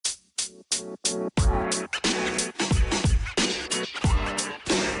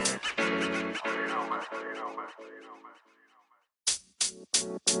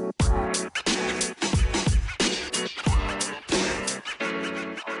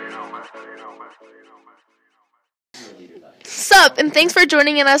Sup, and thanks for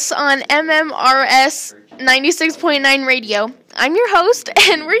joining us on MMRS 96.9 Radio. I'm your host,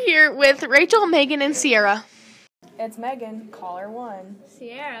 and we're here with Rachel, Megan, and Sierra. It's Megan, caller 1.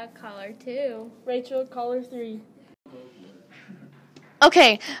 Sierra, caller 2. Rachel, caller 3.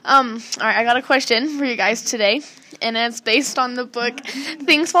 Okay, alright, I got a question for you guys today, and it's based on the book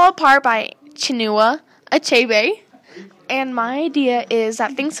Things Fall Apart by Chinua Achebe. And my idea is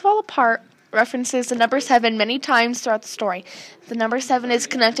that Things Fall Apart references the number 7 many times throughout the story. The number 7 is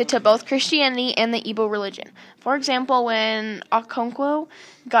connected to both Christianity and the Igbo religion. For example, when Okonkwo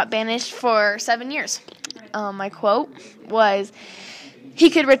got banished for 7 years, my quote was, he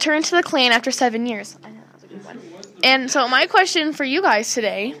could return to the clan after 7 years. I know, that was a good one. And so my question for you guys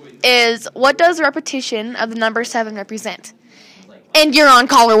today is, what does the repetition of the number 7 represent? And you're on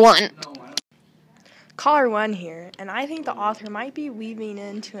caller 1. Caller 1 here, and I think the author might be weaving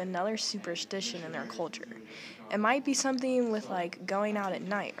into another superstition in their culture. It might be something with like going out at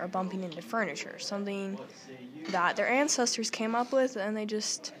night or bumping into furniture, something that their ancestors came up with and they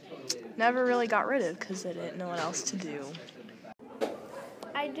just never really got rid of because they didn't know what else to do.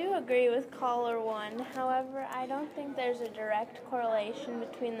 I do agree with caller 1. However, I don't think there's a direct correlation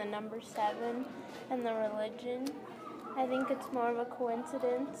between the number 7 and the religion. I think it's more of a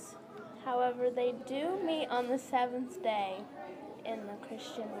coincidence. However, they do meet on the 7th day in the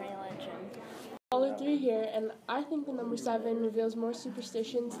Christian religion. Caller 3 here, and I think the number 7 reveals more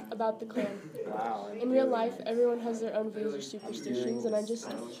superstitions about the clan. In real life, everyone has their own views or superstitions, and I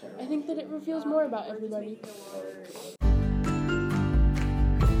think that it reveals more about everybody.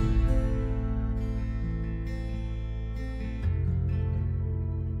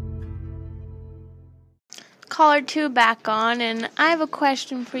 Caller 2 back on, and I have a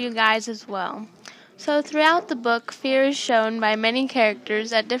question for you guys as well. So throughout the book, fear is shown by many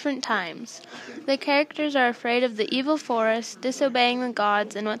characters at different times. The characters are afraid of the evil forest, disobeying the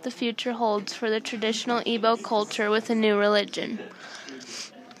gods, and what the future holds for the traditional Igbo culture with a new religion.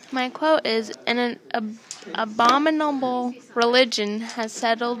 My quote is, an abominable religion has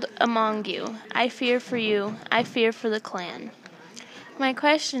settled among you. I fear for you. I fear for the clan. My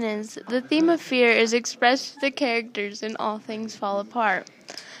question is, the theme of fear is expressed to the characters in All Things Fall Apart.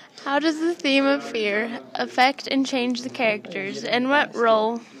 How does the theme of fear affect and change the characters, and what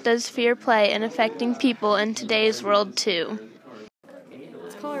role does fear play in affecting people in today's world too?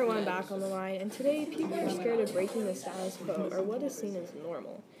 It's caller 1 back on the line, and today people are scared of breaking the status quo or what is seen as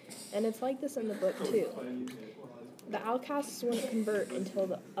normal. And it's like this in the book too. The outcasts wouldn't convert until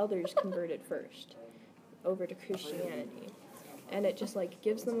the others converted first over to Christianity. And it just like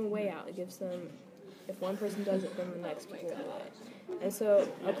gives them a way out. It gives them, if one person does it, then the next people will do it. And so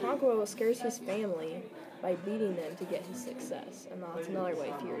Okonkwo scares his family by beating them to get his success. And that's another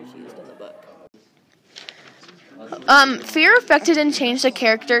way fear is used in the book. Fear affected and changed the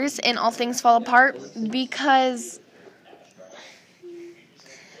characters in All Things Fall Apart because,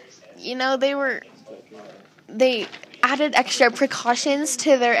 you know, they added extra precautions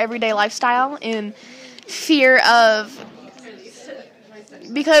to their everyday lifestyle in fear of,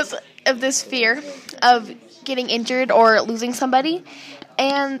 because of this fear of getting injured or losing somebody.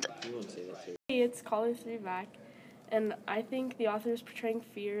 And It's caller 3 back, and I think the author is portraying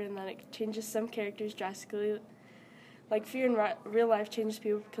fear and that it changes some characters drastically. Like fear in real life changes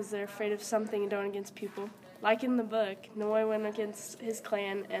people because they're afraid of something and don't against people. Like in the book, Noah went against his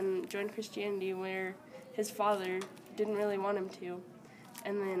clan and joined Christianity where his father didn't really want him to.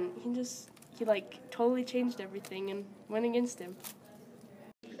 And then he totally changed everything and went against him.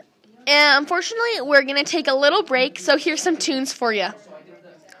 And unfortunately, we're going to take a little break, so here's some tunes for you.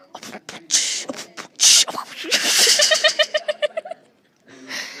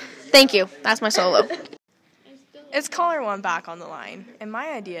 Thank you. That's my solo. It's caller 1 back on the line, and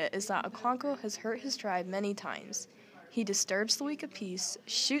my idea is that Okonkwo has hurt his tribe many times. He disturbs the weak of peace,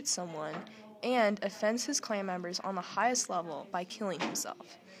 shoots someone, and offends his clan members on the highest level by killing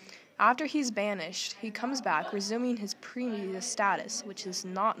himself. After he's banished, he comes back, resuming his previous status, which is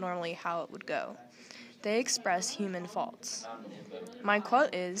not normally how it would go. They express human faults. My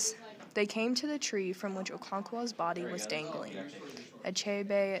quote is, they came to the tree from which Okonkwo's body was dangling.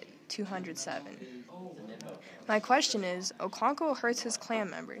 Achebe 207. My question is, Okonkwo hurts his clan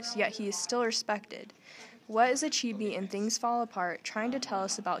members, yet he is still respected. What is Achebe in Things Fall Apart trying to tell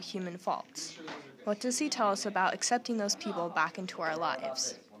us about human faults? What does he tell us about accepting those people back into our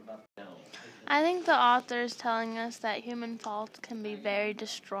lives? I think the author is telling us that human faults can be very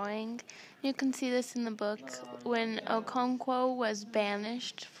destroying. You can see this in the book. When Okonkwo was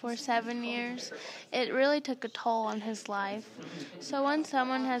banished for 7 years, it really took a toll on his life. So when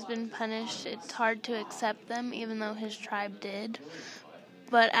someone has been punished, it's hard to accept them, even though his tribe did.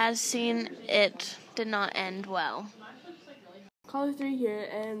 But as seen, it did not end well. Caller 3 here,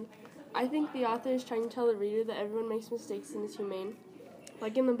 and I think the author is trying to tell the reader that everyone makes mistakes and is humane.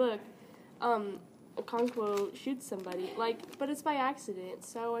 Like in the book, Okonkwo shoots somebody, but it's by accident,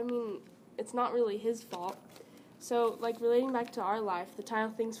 so, I mean, it's not really his fault. So, relating back to our life, the title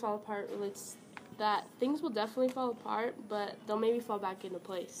Things Fall Apart relates that things will definitely fall apart, but they'll maybe fall back into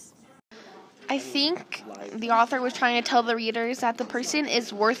place. I think the author was trying to tell the readers that the person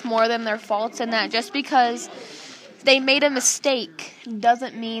is worth more than their faults, and that just because they made a mistake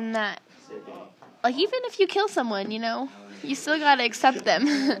doesn't mean that, even if you kill someone, you still gotta accept them.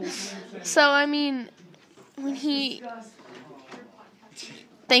 So, I mean,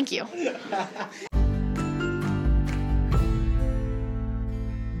 Thank you.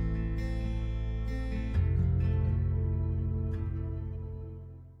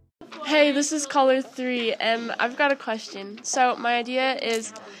 Hey, this is Caller 3, and I've got a question. So, my idea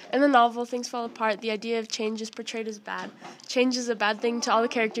is, in the novel Things Fall Apart, the idea of change is portrayed as bad. Change is a bad thing to all the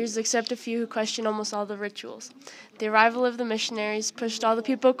characters except a few who question almost all the rituals. The arrival of the missionaries pushed all the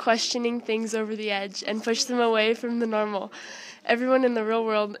people questioning things over the edge and pushed them away from the normal. Everyone in the real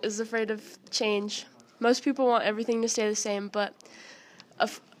world is afraid of change. Most people want everything to stay the same, but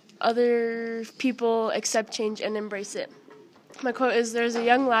other people accept change and embrace it. My quote is, "There's a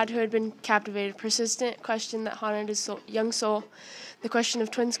young lad who had been captivated, persistent question that haunted his young soul, the question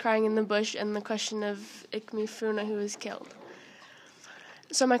of twins crying in the bush, and the question of Ikemefuna who was killed."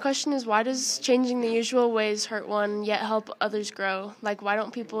 So my question is, why does changing the usual ways hurt one, yet help others grow? Why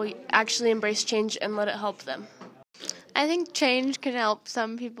don't people actually embrace change and let it help them? I think change can help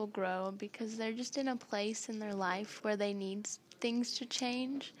some people grow because they're just in a place in their life where they need things to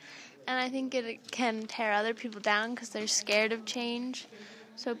change. And I think it can tear other people down because they're scared of change.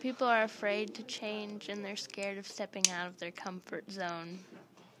 So people are afraid to change and they're scared of stepping out of their comfort zone.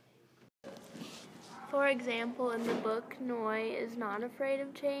 For example, in the book, Noi is not afraid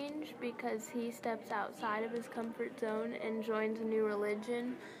of change because he steps outside of his comfort zone and joins a new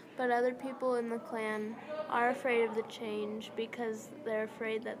religion. But other people in the clan are afraid of the change because they're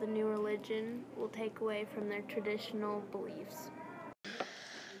afraid that the new religion will take away from their traditional beliefs.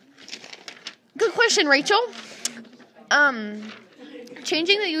 Good question, Rachel.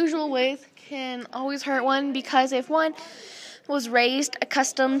 Changing the usual ways can always hurt one because if one was raised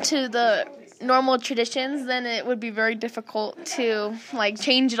accustomed to the normal traditions, then it would be very difficult to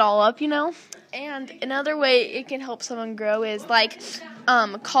change it all up, And another way it can help someone grow is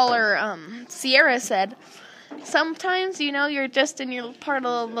caller Sierra said, sometimes you're just in your part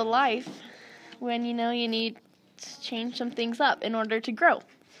of the life when you need to change some things up in order to grow.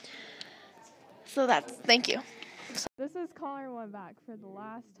 So thank you. This is Caller 1 back for the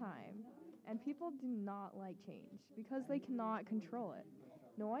last time, and people do not like change because they cannot control it.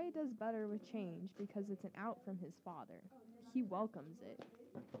 Noi does better with change because it's an out from his father. He welcomes it.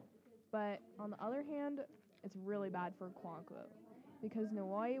 But on the other hand, it's really bad for Okonkwo because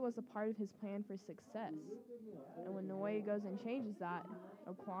Noi was a part of his plan for success. And when Noi goes and changes that,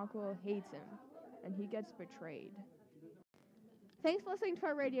 Okonkwo hates him, and he gets betrayed. Thanks for listening to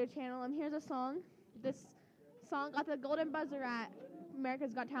our radio channel, and here's a song. This song got the golden buzzer at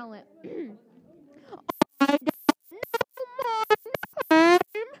America's Got Talent. I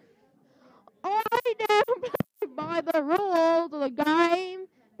don't play by the rules of the game.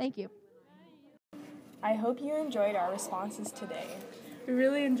 Thank you. I hope you enjoyed our responses today. We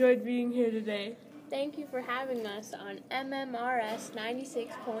really enjoyed being here today. Thank you for having us on MMRS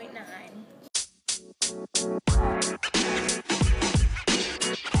 96.9.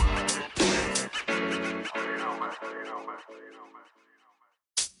 You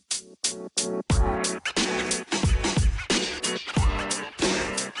know,